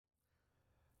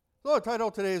So the title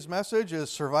of today's message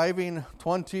is Surviving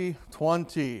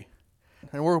 2020.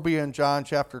 And we'll be in John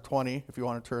chapter 20, if you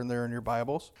want to turn there in your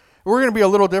Bibles. We're going to be a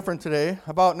little different today.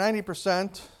 About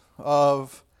 90%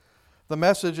 of the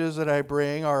messages that I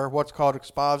bring are what's called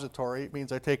expository. It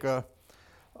means I take a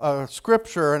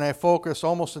scripture and I focus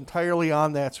almost entirely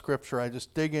on that scripture. I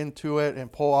just dig into it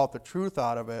and pull out the truth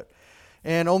out of it,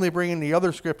 and only bring in the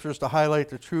other scriptures to highlight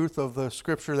the truth of the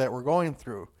scripture that we're going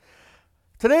through.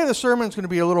 Today the sermon's going to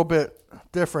be a little bit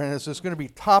different. It's just going to be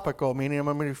topical, meaning I'm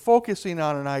going to be focusing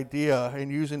on an idea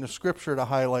and using the scripture to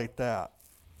highlight that.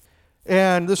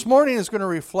 And this morning is going to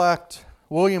reflect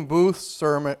William Booth's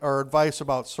sermon or advice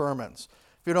about sermons.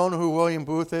 If you don't know who William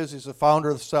Booth is, he's the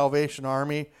founder of the Salvation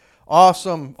Army.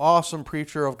 Awesome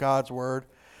preacher of God's Word.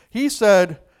 He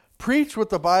said, preach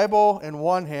with the Bible in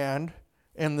one hand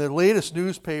and the latest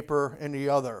newspaper in the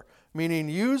other. Meaning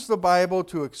use the Bible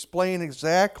to explain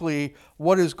exactly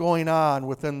what is going on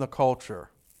within the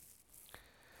culture.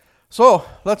 So,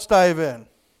 let's dive in.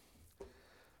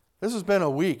 This has been a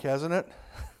week, hasn't it?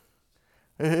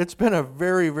 It's been a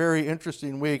very, very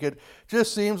interesting week. It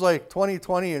just seems like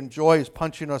 2020 and joy is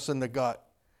punching us in the gut.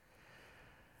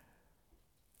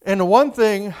 And the one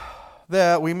thing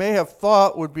that we may have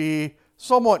thought would be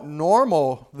somewhat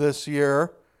normal this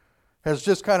year has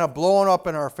just kind of blown up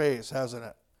in our face, hasn't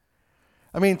it?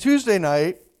 I mean, Tuesday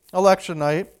night, election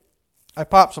night, I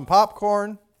popped some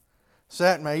popcorn,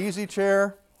 sat in my easy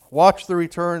chair, watched the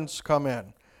returns come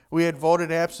in. We had voted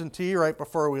absentee right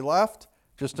before we left,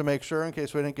 just to make sure in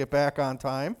case we didn't get back on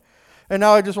time. And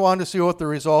now I just wanted to see what the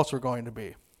results were going to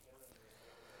be.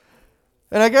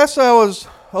 And I guess I was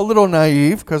a little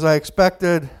naive because I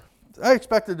expected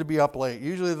to be up late.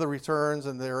 Usually the returns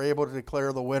and they're able to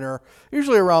declare the winner,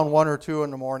 usually around 1 or 2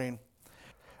 in the morning.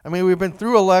 I mean, we've been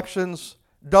through elections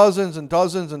dozens and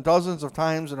dozens and dozens of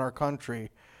times in our country.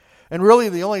 And really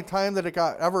the only time that it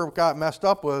ever got messed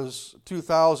up was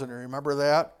 2000. Remember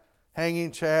that? Hanging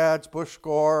Chads, Bush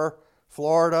Gore,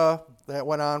 Florida. That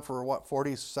went on for,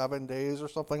 47 days or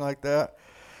something like that.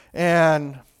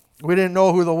 And we didn't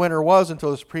know who the winner was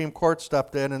until the Supreme Court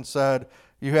stepped in and said,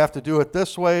 you have to do it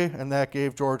this way, and that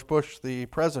gave George Bush the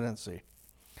presidency.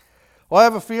 Well, I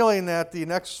have a feeling that the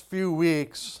next few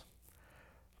weeks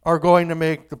are going to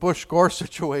make the Bush-Gore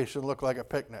situation look like a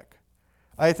picnic.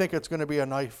 I think it's going to be a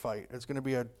knife fight. It's going to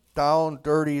be a down,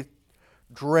 dirty,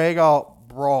 drag-out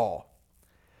brawl.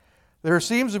 There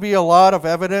seems to be a lot of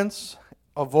evidence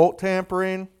of vote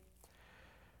tampering,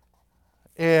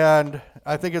 and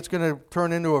I think it's going to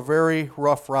turn into a very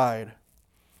rough ride.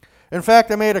 In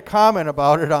fact, I made a comment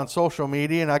about it on social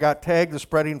media, and I got tagged as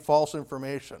spreading false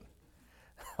information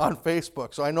on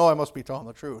Facebook, so I know I must be telling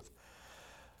the truth.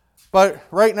 But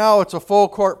right now, it's a full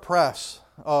court press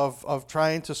of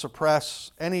trying to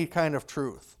suppress any kind of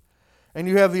truth. And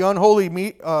you have the unholy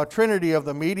trinity of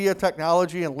the media,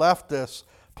 technology, and leftist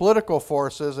political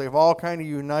forces. They've all kind of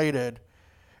united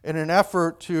in an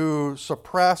effort to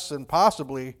suppress and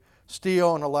possibly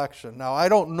steal an election. Now, I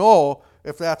don't know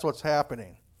if that's what's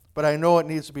happening, but I know it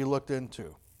needs to be looked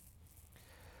into.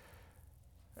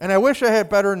 And I wish I had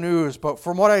better news, but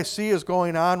from what I see is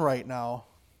going on right now,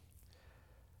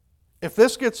 if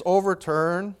this gets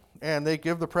overturned and they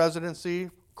give the presidency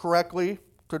correctly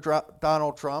to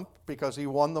Donald Trump because he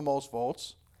won the most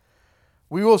votes,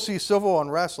 we will see civil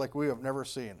unrest like we have never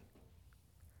seen.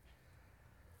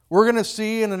 We're going to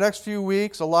see in the next few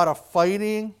weeks a lot of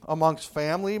fighting amongst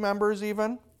family members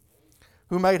even,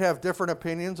 who might have different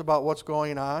opinions about what's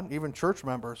going on, even church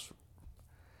members.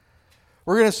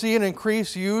 We're going to see an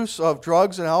increased use of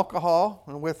drugs and alcohol,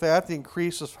 and with that, the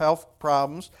increase of health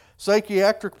problems.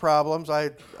 Psychiatric problems,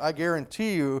 I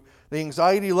guarantee you, the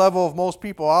anxiety level of most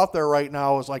people out there right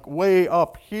now is like way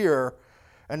up here,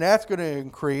 and that's going to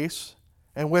increase.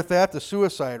 And with that, the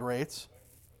suicide rates.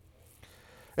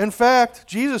 In fact,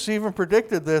 Jesus even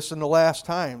predicted this in the last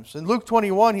times. In Luke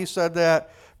 21, he said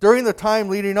that during the time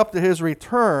leading up to his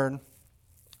return,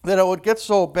 that it would get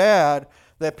so bad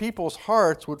that people's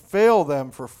hearts would fail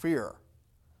them for fear.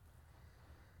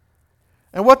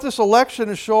 And what this election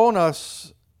has shown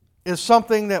us is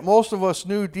something that most of us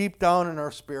knew deep down in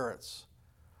our spirits.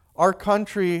 Our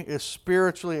country is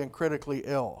spiritually and critically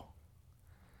ill.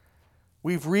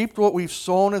 We've reaped what we've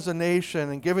sown as a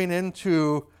nation and giving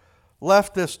into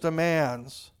leftist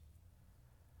demands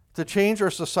to change our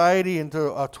society into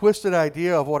a twisted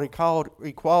idea of what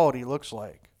equality looks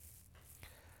like.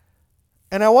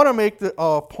 And I want to make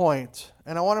a point,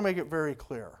 and I want to make it very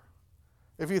clear.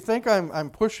 If you think I'm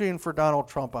pushing for Donald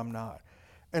Trump, I'm not.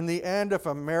 In the end, if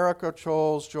America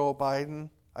chose Joe Biden,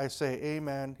 I say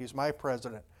amen. He's my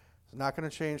president. It's not going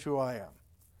to change who I am.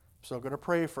 still going to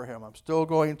pray for him. I'm still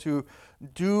going to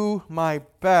do my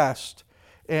best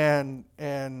and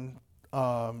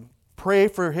pray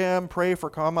for him, pray for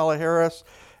Kamala Harris,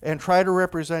 and try to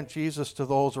represent Jesus to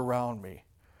those around me.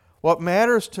 What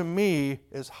matters to me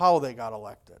is how they got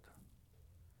elected.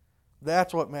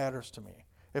 That's what matters to me.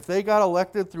 If they got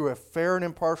elected through a fair and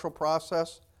impartial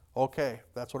process, okay,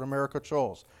 that's what America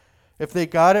chose. If they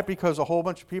got it because a whole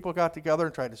bunch of people got together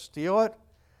and tried to steal it,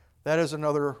 that is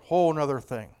whole another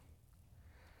thing.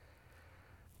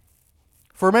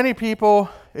 For many people,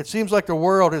 it seems like the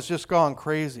world has just gone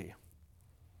crazy.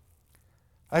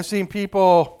 I've seen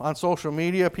people on social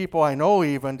media, people I know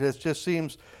even, it just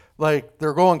seems like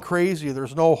they're going crazy.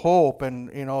 There's no hope, and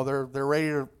they're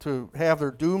ready to have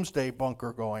their doomsday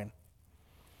bunker going.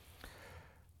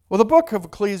 Well, the book of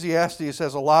Ecclesiastes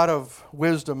has a lot of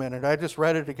wisdom in it. I just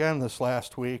read it again this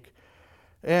last week,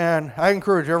 and I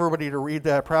encourage everybody to read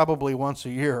that probably once a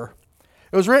year.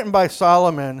 It was written by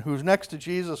Solomon, who's next to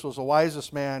Jesus was the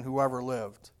wisest man who ever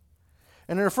lived.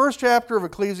 And in the first chapter of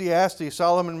Ecclesiastes,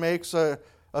 Solomon makes a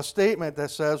statement that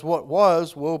says, what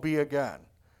was will be again.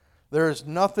 There is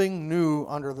nothing new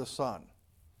under the sun.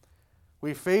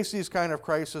 We faced these kind of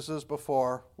crises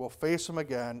before. We'll face them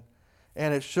again.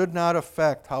 And it should not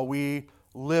affect how we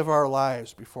live our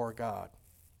lives before God.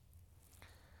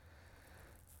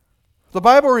 The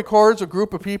Bible records a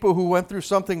group of people who went through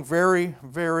something very,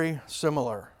 very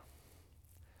similar.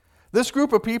 This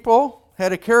group of people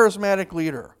had a charismatic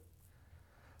leader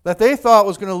that they thought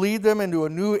was going to lead them into a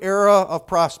new era of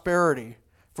prosperity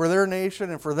for their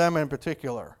nation and for them in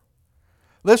particular.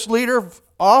 This leader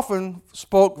often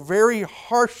spoke very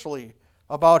harshly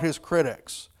about his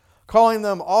critics, calling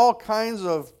them all kinds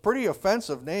of pretty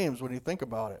offensive names when you think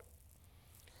about it.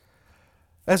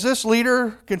 As this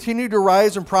leader continued to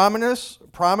rise in prominence,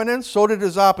 so did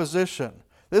his opposition.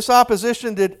 This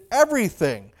opposition did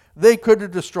everything they could to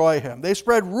destroy him. They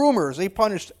spread rumors. They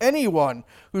punished anyone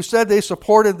who said they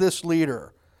supported this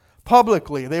leader.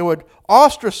 Publicly, they would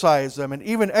ostracize them and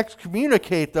even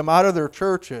excommunicate them out of their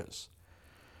churches.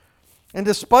 And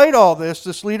despite all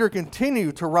this leader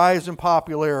continued to rise in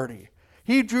popularity.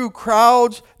 He drew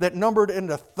crowds that numbered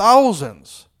into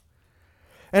thousands.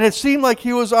 And it seemed like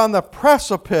he was on the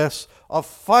precipice of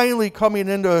finally coming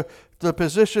into the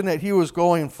position that he was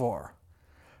going for.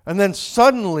 And then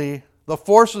suddenly, the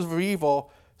forces of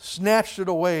evil snatched it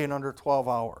away in under 12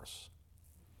 hours.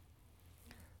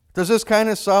 Does this kind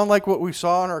of sound like what we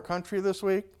saw in our country this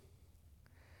week?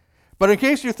 But in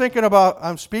case you're thinking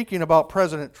I'm speaking about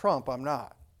President Trump, I'm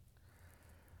not.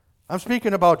 I'm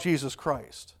speaking about Jesus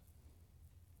Christ.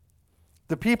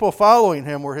 The people following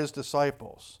him were his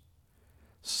disciples.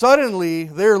 Suddenly,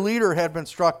 their leader had been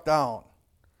struck down.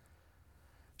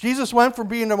 Jesus went from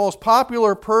being the most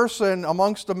popular person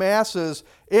amongst the masses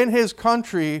in his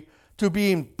country to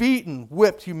being beaten,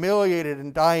 whipped, humiliated,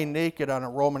 and dying naked on a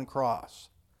Roman cross.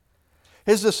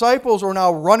 His disciples were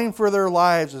now running for their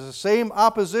lives as the same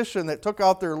opposition that took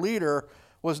out their leader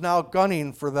was now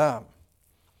gunning for them.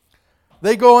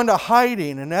 They go into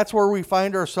hiding, and that's where we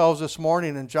find ourselves this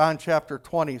morning in John chapter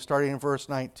 20, starting in verse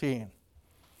 19.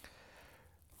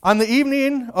 On the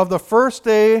evening of the first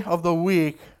day of the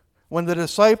week, when the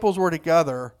disciples were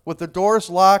together, with the doors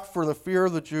locked for the fear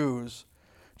of the Jews,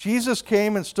 Jesus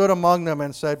came and stood among them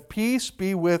and said, "Peace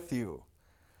be with you."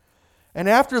 And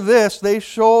after this,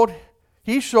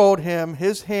 he showed him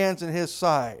his hands and his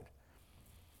side.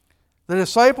 The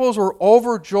disciples were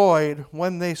overjoyed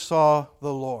when they saw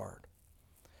the Lord.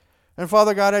 And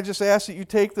Father God, I just ask that you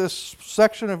take this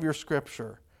section of your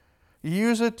Scripture, you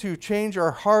use it to change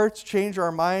our hearts, change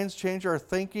our minds, change our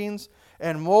thinkings,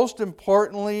 and most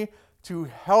importantly, to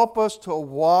help us to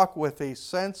walk with a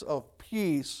sense of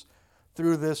peace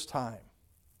through this time.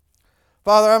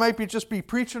 Father, I might just be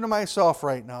preaching to myself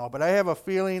right now, but I have a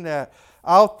feeling that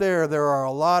out there are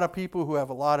a lot of people who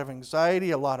have a lot of anxiety,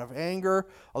 a lot of anger,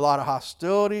 a lot of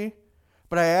hostility.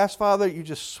 But I ask, Father, you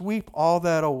just sweep all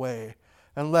that away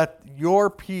and let your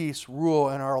peace rule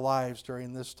in our lives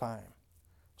during this time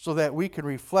so that we can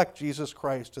reflect Jesus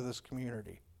Christ to this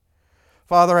community.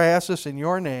 Father, I ask this in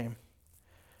your name.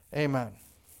 Amen.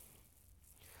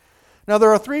 Now,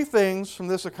 there are three things from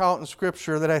this account in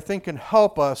Scripture that I think can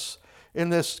help us in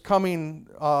this coming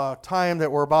time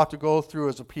that we're about to go through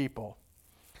as a people.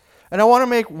 And I want to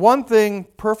make one thing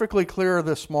perfectly clear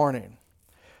this morning.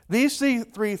 These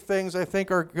three things I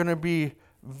think are going to be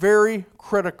very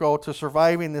critical to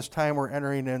surviving this time we're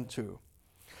entering into.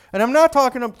 And I'm not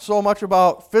talking so much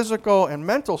about physical and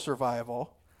mental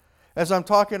survival as I'm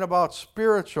talking about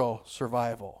spiritual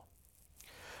survival.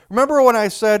 Remember when I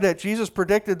said that Jesus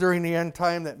predicted during the end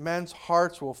time that men's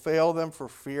hearts will fail them for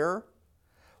fear?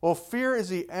 Well, fear is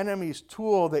the enemy's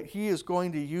tool that he is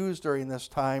going to use during this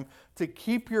time to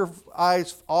keep your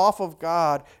eyes off of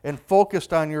God and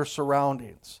focused on your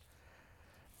surroundings.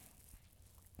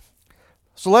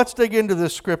 So let's dig into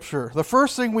this scripture. The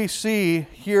first thing we see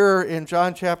here in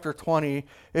John chapter 20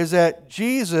 is that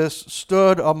Jesus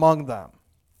stood among them.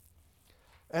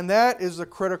 And that is the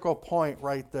critical point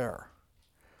right there.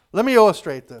 Let me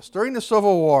illustrate this. During the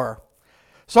Civil War,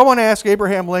 someone asked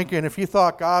Abraham Lincoln if he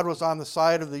thought God was on the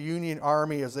side of the Union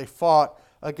Army as they fought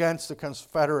against the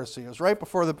Confederacy. It was right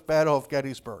before the Battle of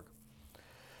Gettysburg.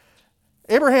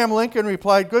 Abraham Lincoln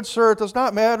replied, "Good sir, it does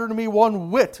not matter to me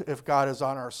one whit if God is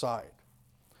on our side.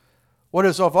 What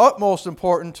is of utmost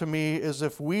importance to me is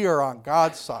if we are on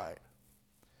God's side."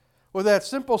 With that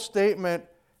simple statement,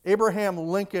 Abraham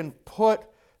Lincoln put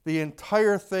the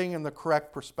entire thing in the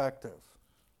correct perspective.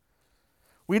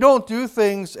 We don't do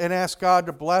things and ask God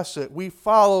to bless it. We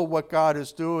follow what God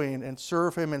is doing and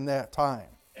serve Him in that time.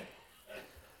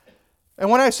 And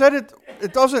when I said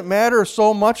it doesn't matter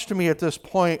so much to me at this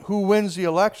point who wins the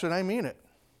election, I mean it.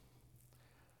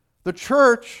 The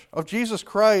Church of Jesus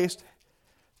Christ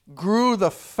grew the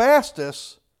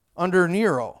fastest under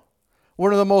Nero,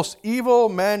 one of the most evil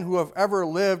men who have ever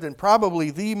lived and probably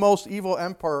the most evil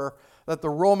emperor that the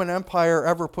Roman Empire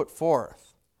ever put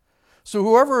forth. So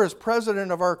whoever is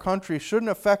president of our country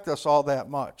shouldn't affect us all that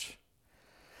much.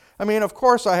 I mean, of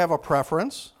course I have a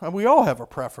preference, and we all have a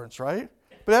preference, right?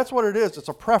 But that's what it is, it's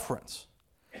a preference.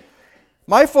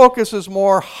 My focus is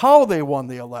more how they won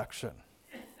the election.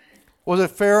 Was it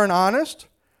fair and honest,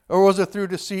 or was it through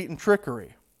deceit and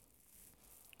trickery?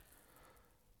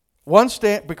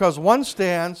 Because one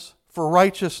stands for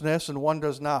righteousness and one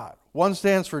does not. One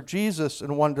stands for Jesus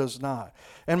and one does not.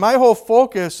 And my whole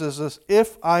focus is this: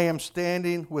 if I am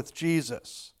standing with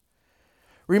Jesus.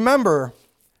 Remember,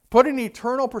 put an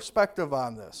eternal perspective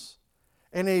on this.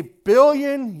 In 1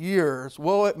 billion years,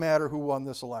 will it matter who won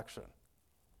this election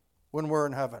when we're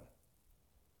in heaven?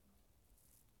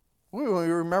 We won't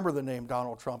even remember the name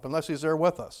Donald Trump unless he's there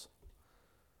with us.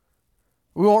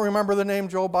 We won't remember the name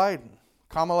Joe Biden,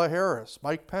 Kamala Harris,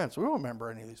 Mike Pence. We won't remember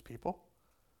any of these people.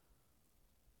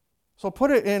 So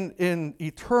put it in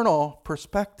eternal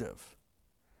perspective.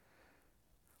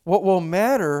 What will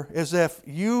matter is if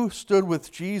you stood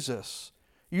with Jesus,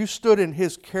 you stood in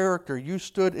His character, you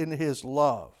stood in His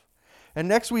love. And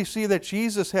next we see that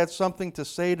Jesus had something to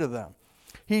say to them.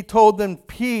 He told them,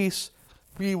 "Peace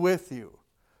be with you."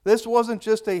 This wasn't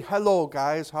just a "hello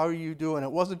guys, how are you doing?"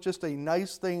 It wasn't just a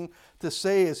nice thing to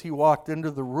say as He walked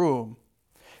into the room.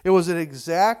 It was an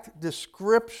exact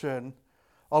description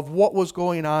of what was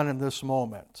going on in this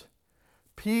moment.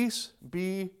 Peace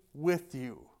be with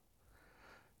you.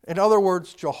 In other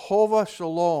words, Jehovah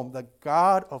Shalom, the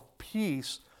God of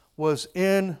peace, was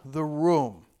in the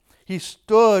room. He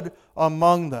stood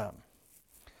among them.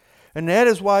 And that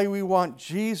is why we want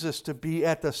Jesus to be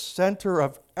at the center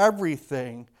of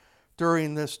everything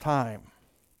during this time.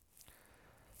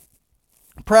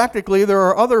 Practically, there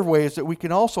are other ways that we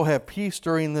can also have peace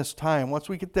during this time. Once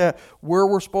we get that where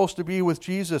we're supposed to be with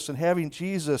Jesus and having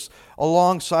Jesus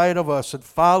alongside of us and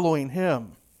following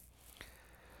Him.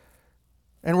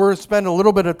 And we're going to spend a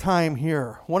little bit of time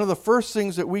here. One of the first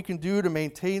things that we can do to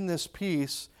maintain this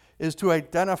peace is to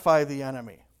identify the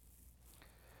enemy.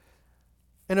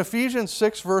 In Ephesians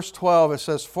 6 verse 12 it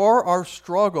says, "For our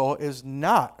struggle is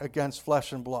not against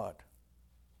flesh and blood."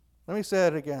 Let me say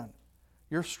it again.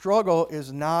 Your struggle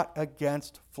is not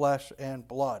against flesh and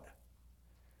blood,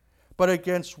 but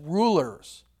against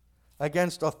rulers,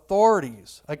 against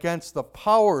authorities, against the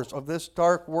powers of this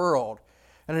dark world,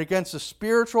 and against the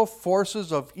spiritual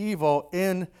forces of evil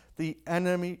in the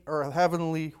enemy or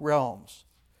heavenly realms.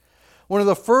 One of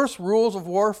the first rules of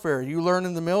warfare you learn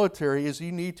in the military is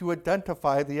you need to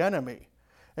identify the enemy.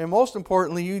 And most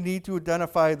importantly, you need to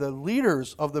identify the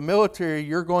leaders of the military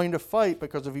you're going to fight,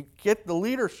 because if you get the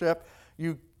leadership,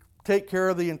 you take care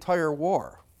of the entire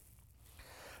war.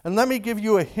 And let me give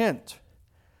you a hint.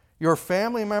 Your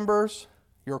family members,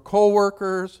 your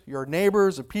co-workers, your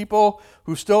neighbors, the people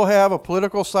who still have a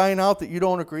political sign out that you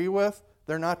don't agree with,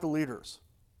 they're not the leaders.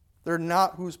 They're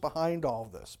not who's behind all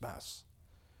of this mess.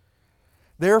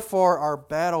 Therefore, our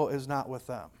battle is not with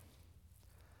them.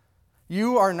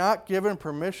 You are not given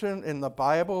permission in the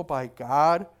Bible by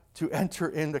God to enter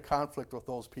into conflict with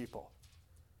those people.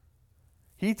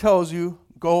 He tells you,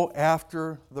 go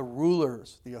after the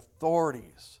rulers, the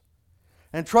authorities.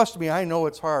 And trust me, I know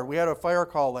it's hard. We had a fire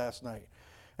call last night.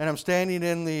 And I'm standing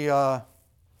in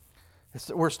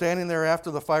we're standing there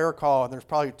after the fire call, and there's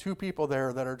probably two people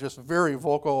there that are just very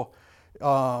vocal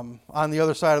on the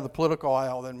other side of the political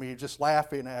aisle than me, just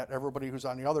laughing at everybody who's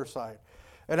on the other side.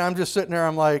 And I'm just sitting there,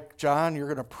 I'm like, John, you're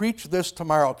going to preach this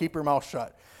tomorrow. Keep your mouth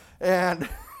shut. And,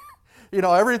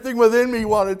 everything within me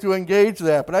wanted to engage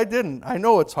that, but I didn't. I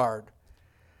know it's hard.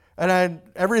 And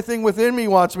everything within me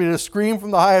wants me to scream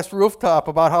from the highest rooftop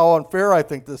about how unfair I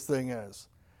think this thing is.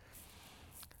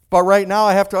 But right now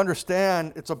I have to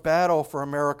understand it's a battle for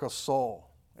America's soul.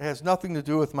 It has nothing to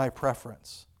do with my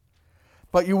preference.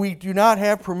 But we do not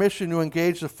have permission to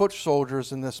engage the foot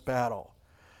soldiers in this battle.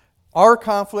 Our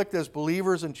conflict as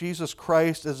believers in Jesus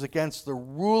Christ is against the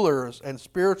rulers and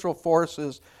spiritual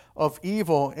forces of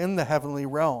evil in the heavenly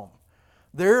realm.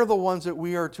 They're the ones that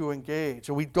we are to engage,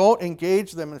 and we don't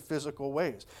engage them in physical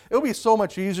ways. It would be so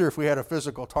much easier if we had a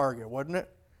physical target, wouldn't it?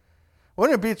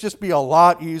 Wouldn't it just be a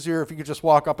lot easier if you could just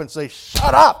walk up and say,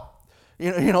 "Shut up,"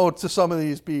 to some of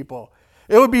these people?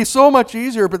 It would be so much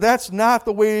easier, but that's not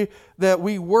the way that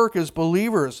we work as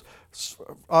believers.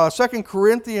 2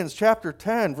 Corinthians chapter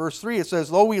 10, verse 3, it says,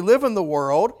 "Though we live in the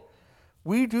world,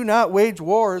 we do not wage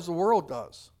war as the world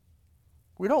does."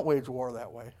 We don't wage war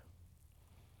that way.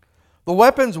 The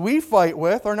weapons we fight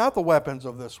with are not the weapons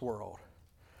of this world.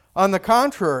 On the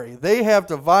contrary, they have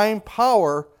divine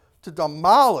power to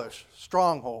demolish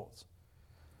strongholds.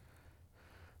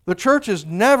 The church is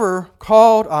never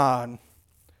called on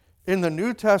in the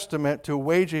New Testament to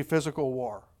wage a physical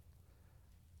war.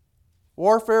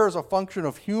 Warfare is a function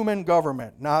of human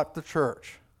government, not the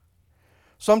church.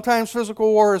 Sometimes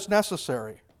physical war is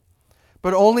necessary,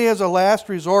 but only as a last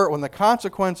resort when the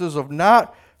consequences of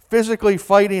not physically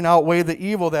fighting outweigh the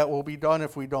evil that will be done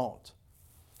if we don't.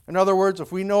 In other words,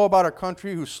 if we know about a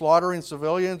country who's slaughtering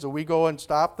civilians and we go and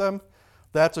stop them,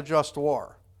 that's a just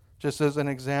war, just as an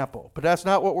example. But that's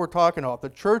not what we're talking about. The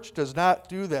church does not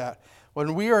do that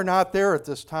when we are not there at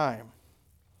this time.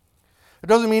 It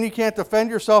doesn't mean you can't defend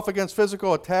yourself against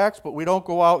physical attacks, but we don't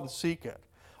go out and seek it.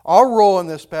 Our role in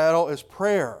this battle is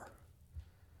prayer,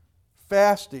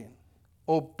 fasting,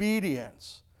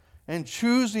 obedience, and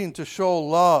choosing to show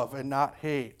love and not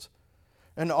hate,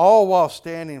 and all while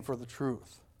standing for the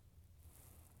truth.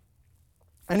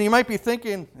 And you might be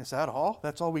thinking, is that all?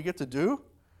 That's all we get to do?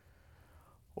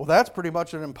 Well, that's pretty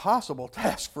much an impossible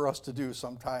task for us to do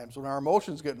sometimes when our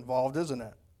emotions get involved, isn't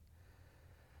it?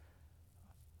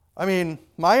 I mean,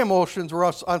 my emotions were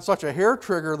on such a hair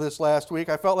trigger this last week,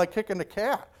 I felt like kicking the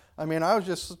cat. I mean, I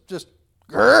was just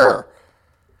grrr.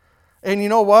 And you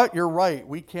know what? You're right.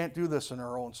 We can't do this in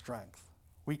our own strength.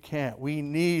 We can't. We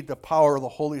need the power of the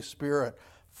Holy Spirit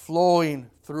flowing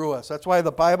through us. That's why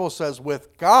the Bible says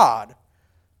with God,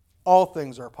 all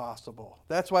things are possible.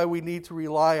 That's why we need to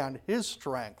rely on His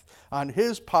strength, on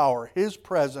His power, His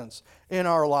presence in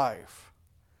our life.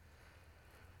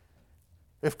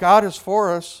 If God is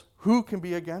for us, who can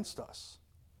be against us?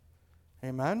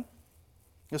 Amen?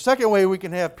 The second way we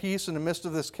can have peace in the midst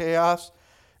of this chaos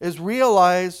is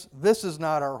realize this is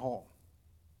not our home.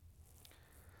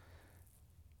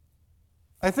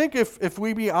 I think if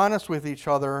we be honest with each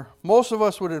other, most of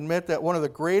us would admit that one of the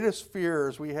greatest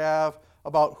fears we have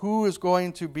about who is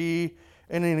going to be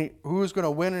who is going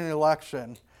to win an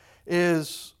election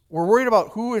is we're worried about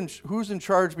who's in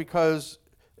charge because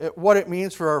what it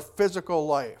means for our physical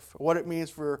life, what it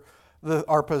means for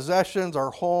our possessions,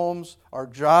 our homes, our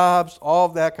jobs, all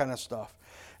of that kind of stuff.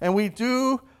 And we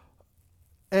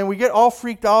get all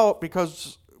freaked out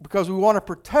because we want to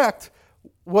protect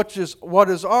what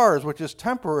is ours, which is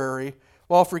temporary,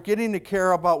 while forgetting to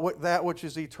care about that which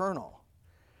is eternal.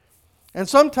 And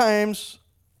sometimes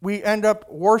we end up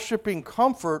worshiping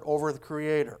comfort over the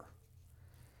Creator.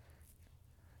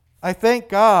 I thank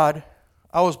God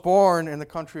I was born in the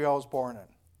country I was born in.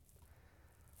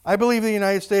 I believe the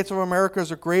United States of America is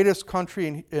the greatest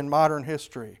country in modern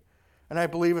history, and I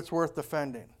believe it's worth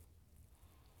defending.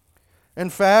 In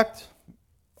fact,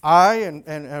 I and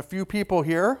a few people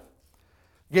here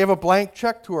gave a blank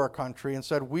check to our country and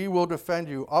said, we will defend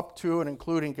you up to and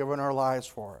including giving our lives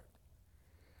for it.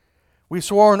 We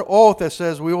swore an oath that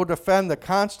says we will defend the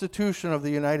Constitution of the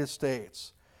United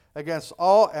States against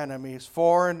all enemies,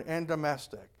 foreign and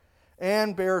domestic,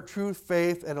 and bear true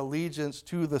faith and allegiance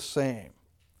to the same.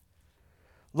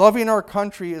 Loving our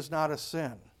country is not a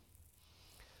sin.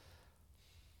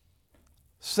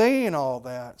 Saying all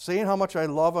that, saying how much I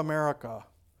love America,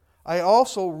 I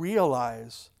also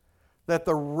realize that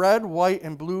the red, white,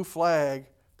 and blue flag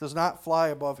does not fly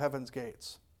above heaven's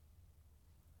gates.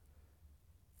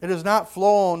 It is not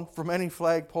flown from any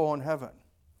flagpole in heaven.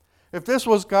 If this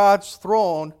was God's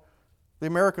throne, the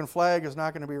American flag is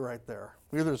not going to be right there.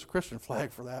 Neither is a Christian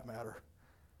flag for that matter.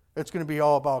 It's going to be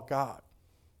all about God.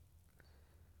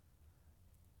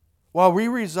 While we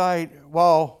reside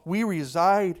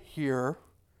here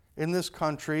in this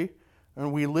country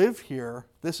and we live here,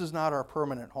 This is not our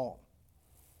permanent home.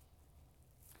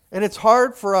 And it's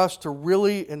hard for us to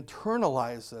really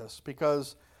internalize this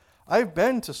because I've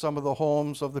been to some of the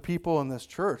homes of the people in this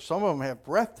church. Some of them have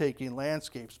breathtaking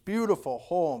landscapes, beautiful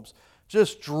homes,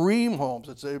 just dream homes.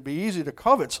 It'd be easy to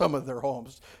covet some of their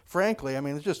homes, frankly. I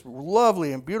mean, it's just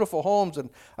lovely and beautiful homes, and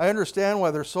I understand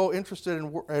why they're so interested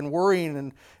in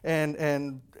worrying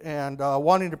and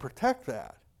wanting to protect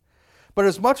that. But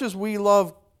as much as we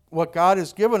love what God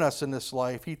has given us in this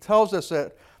life, He tells us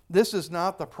that this is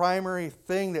not the primary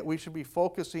thing that we should be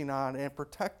focusing on and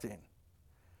protecting.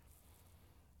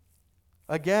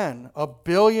 Again, a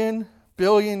billion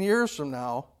years from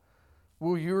now,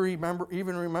 will you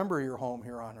even remember your home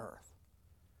here on earth?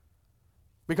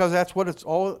 Because that's what it's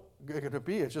all going to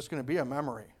be. It's just going to be a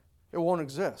memory. It won't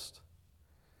exist.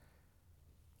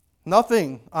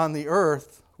 Nothing on the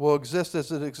earth will exist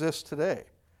as it exists today.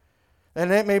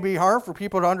 And it may be hard for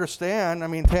people to understand. I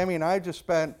mean, Tammy and I just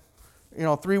spent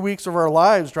 3 weeks of our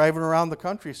lives driving around the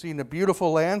country, seeing the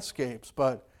beautiful landscapes,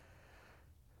 but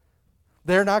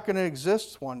they're not going to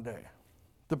exist one day.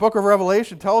 The book of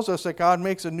Revelation tells us that God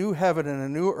makes a new heaven and a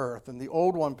new earth, and the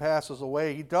old one passes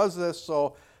away. He does this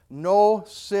so no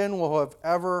sin will have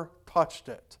ever touched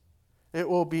it. It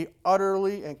will be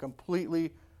utterly and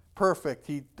completely perfect.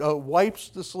 He wipes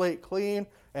the slate clean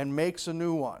and makes a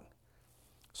new one.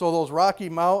 So those Rocky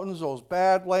Mountains, those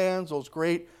Badlands, those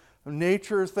great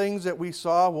nature things that we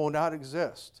saw will not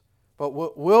exist. But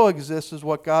what will exist is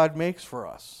what God makes for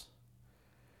us.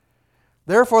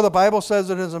 Therefore, the Bible says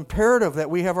it is imperative that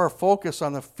we have our focus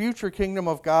on the future kingdom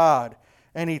of God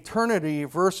and eternity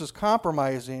versus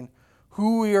compromising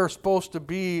who we are supposed to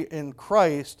be in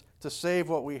Christ to save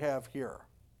what we have here.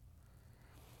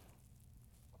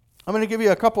 I'm going to give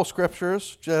you a couple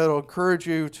scriptures that will encourage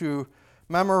you to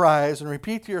memorize and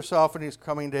repeat to yourself in these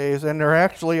coming days, and they're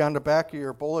actually on the back of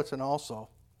your bulletin also.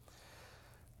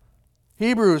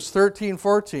 Hebrews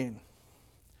 13:14.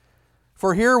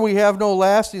 For here we have no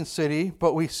lasting city,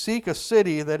 but we seek a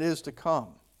city that is to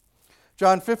come.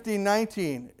 John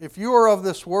 15:19. If you are of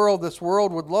this world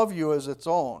would love you as its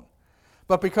own.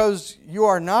 But because you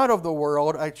are not of the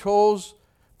world, I chose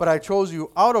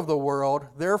you out of the world,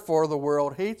 therefore the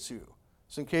world hates you.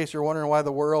 So in case you're wondering why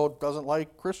the world doesn't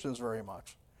like Christians very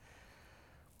much.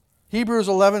 Hebrews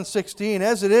 11:16.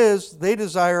 As it is, they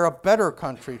desire a better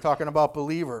country, talking about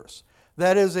believers.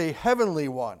 That is a heavenly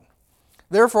one.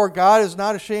 Therefore, God is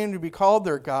not ashamed to be called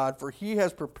their God, for He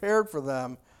has prepared for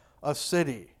them a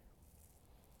city.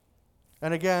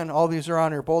 And again, all these are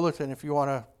on your bulletin if you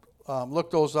want to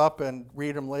look those up and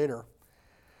read them later.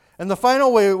 And the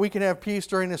final way that we can have peace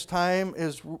during this time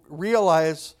is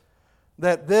realize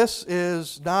that this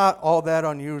is not all that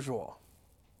unusual.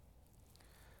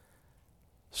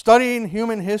 Studying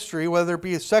human history, whether it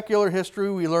be a secular history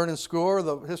we learn in school or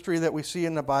the history that we see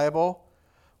in the Bible,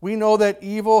 we know that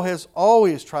evil has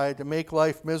always tried to make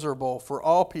life miserable for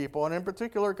all people, and in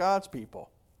particular God's people.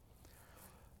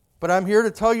 But I'm here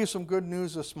to tell you some good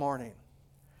news this morning.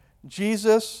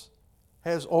 Jesus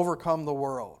has overcome the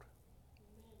world.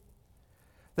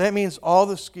 That means all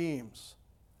the schemes,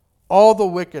 all the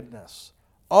wickedness,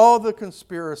 all the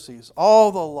conspiracies,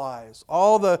 all the lies,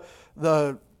 all the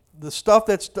stuff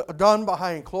that's done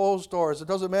behind closed doors. It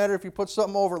doesn't matter if you put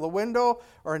something over the window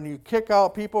or you kick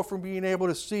out people from being able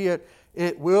to see it.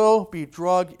 It will be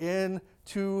dragged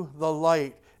into the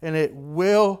light, and it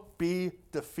will be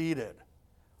defeated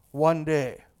one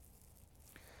day.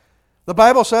 The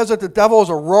Bible says that the devil is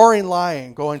a roaring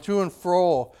lion, going to and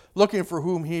fro, looking for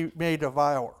whom he may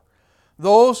devour.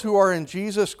 Those who are in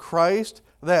Jesus Christ,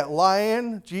 that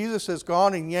lion, Jesus has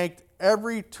gone and yanked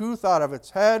every tooth out of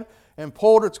its head and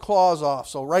pulled its claws off.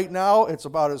 So right now, it's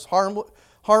about as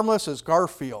harmless as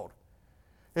Garfield.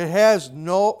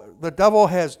 The devil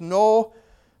has no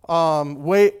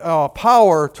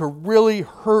power to really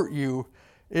hurt you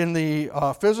in the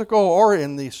physical or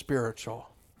in the spiritual.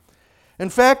 In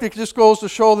fact, it just goes to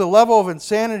show the level of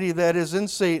insanity that is in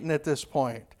Satan at this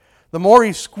point. The more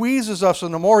he squeezes us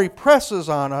and the more he presses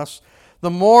on us, the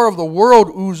more of the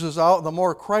world oozes out and the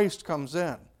more Christ comes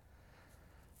in.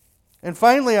 And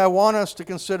finally, I want us to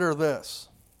consider this.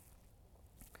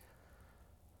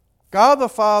 God the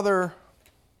Father,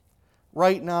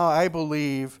 right now, I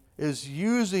believe, is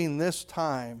using this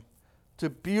time to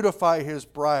beautify His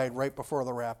bride right before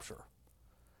the rapture.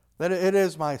 That it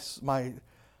is my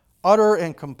utter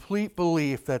and complete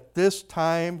belief that this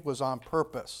time was on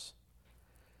purpose.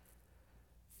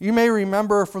 You may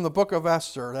remember from the book of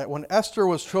Esther that when Esther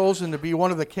was chosen to be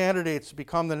one of the candidates to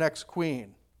become the next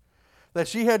queen, that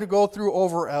she had to go through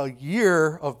over a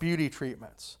year of beauty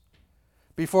treatments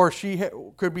before she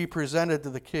could be presented to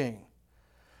the king.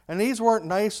 And these weren't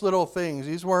nice little things.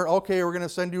 These weren't, okay, we're going to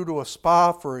send you to a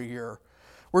spa for a year.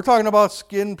 We're talking about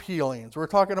skin peelings. We're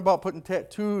talking about putting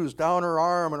tattoos down her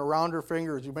arm and around her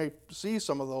fingers. You may see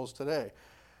some of those today.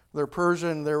 They're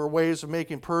Persian. There were ways of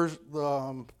making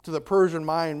to the Persian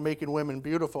mind, making women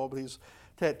beautiful. But these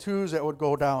tattoos that would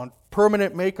go down.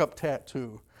 Permanent makeup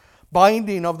tattoo.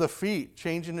 Binding of the feet,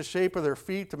 changing the shape of their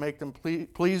feet to make them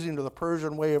pleasing to the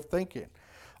Persian way of thinking.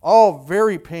 All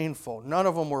very painful. None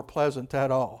of them were pleasant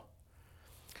at all.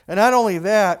 And not only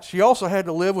that, she also had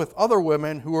to live with other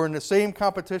women who were in the same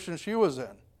competition she was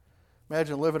in.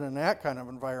 Imagine living in that kind of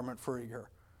environment for a year.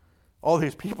 All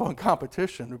these people in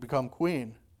competition to become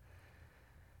queen.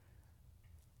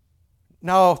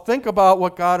 Now think about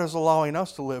what God is allowing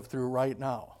us to live through right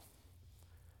now.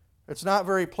 It's not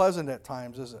very pleasant at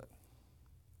times, is it?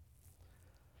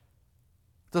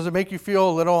 Does it make you feel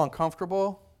a little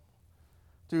uncomfortable?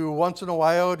 Once in a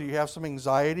while, do you have some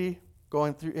anxiety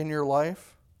going through in your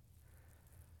life?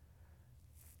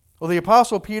 Well, the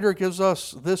Apostle Peter gives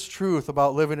us this truth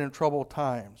about living in troubled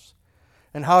times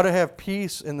and how to have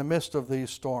peace in the midst of these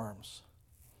storms.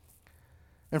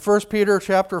 In 1 Peter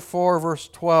chapter 4, verse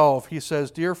 12, he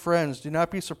says, "Dear friends, do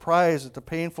not be surprised at the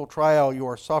painful trial you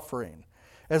are suffering,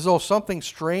 as though something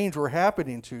strange were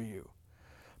happening to you.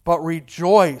 But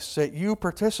rejoice that you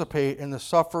participate in the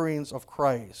sufferings of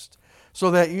Christ,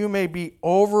 so that you may be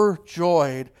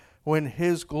overjoyed when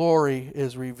His glory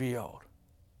is revealed."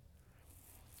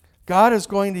 God is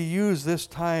going to use this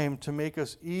time to make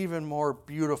us even more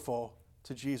beautiful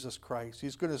to Jesus Christ.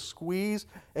 He's going to squeeze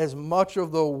as much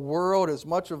of the world, as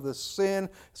much of the sin,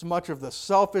 as much of the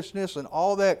selfishness and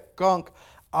all that gunk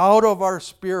out of our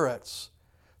spirits,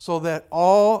 so that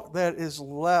all that is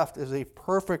left is a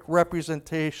perfect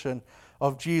representation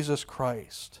of Jesus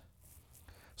Christ.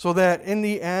 So that in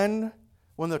the end,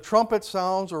 when the trumpet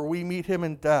sounds or we meet Him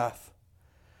in death,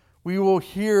 we will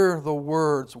hear the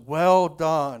words, "Well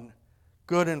done,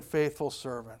 good and faithful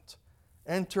servant.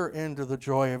 Enter into the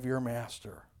joy of your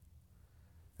master."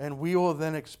 And we will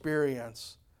then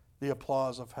experience the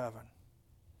applause of heaven.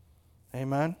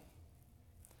 Amen.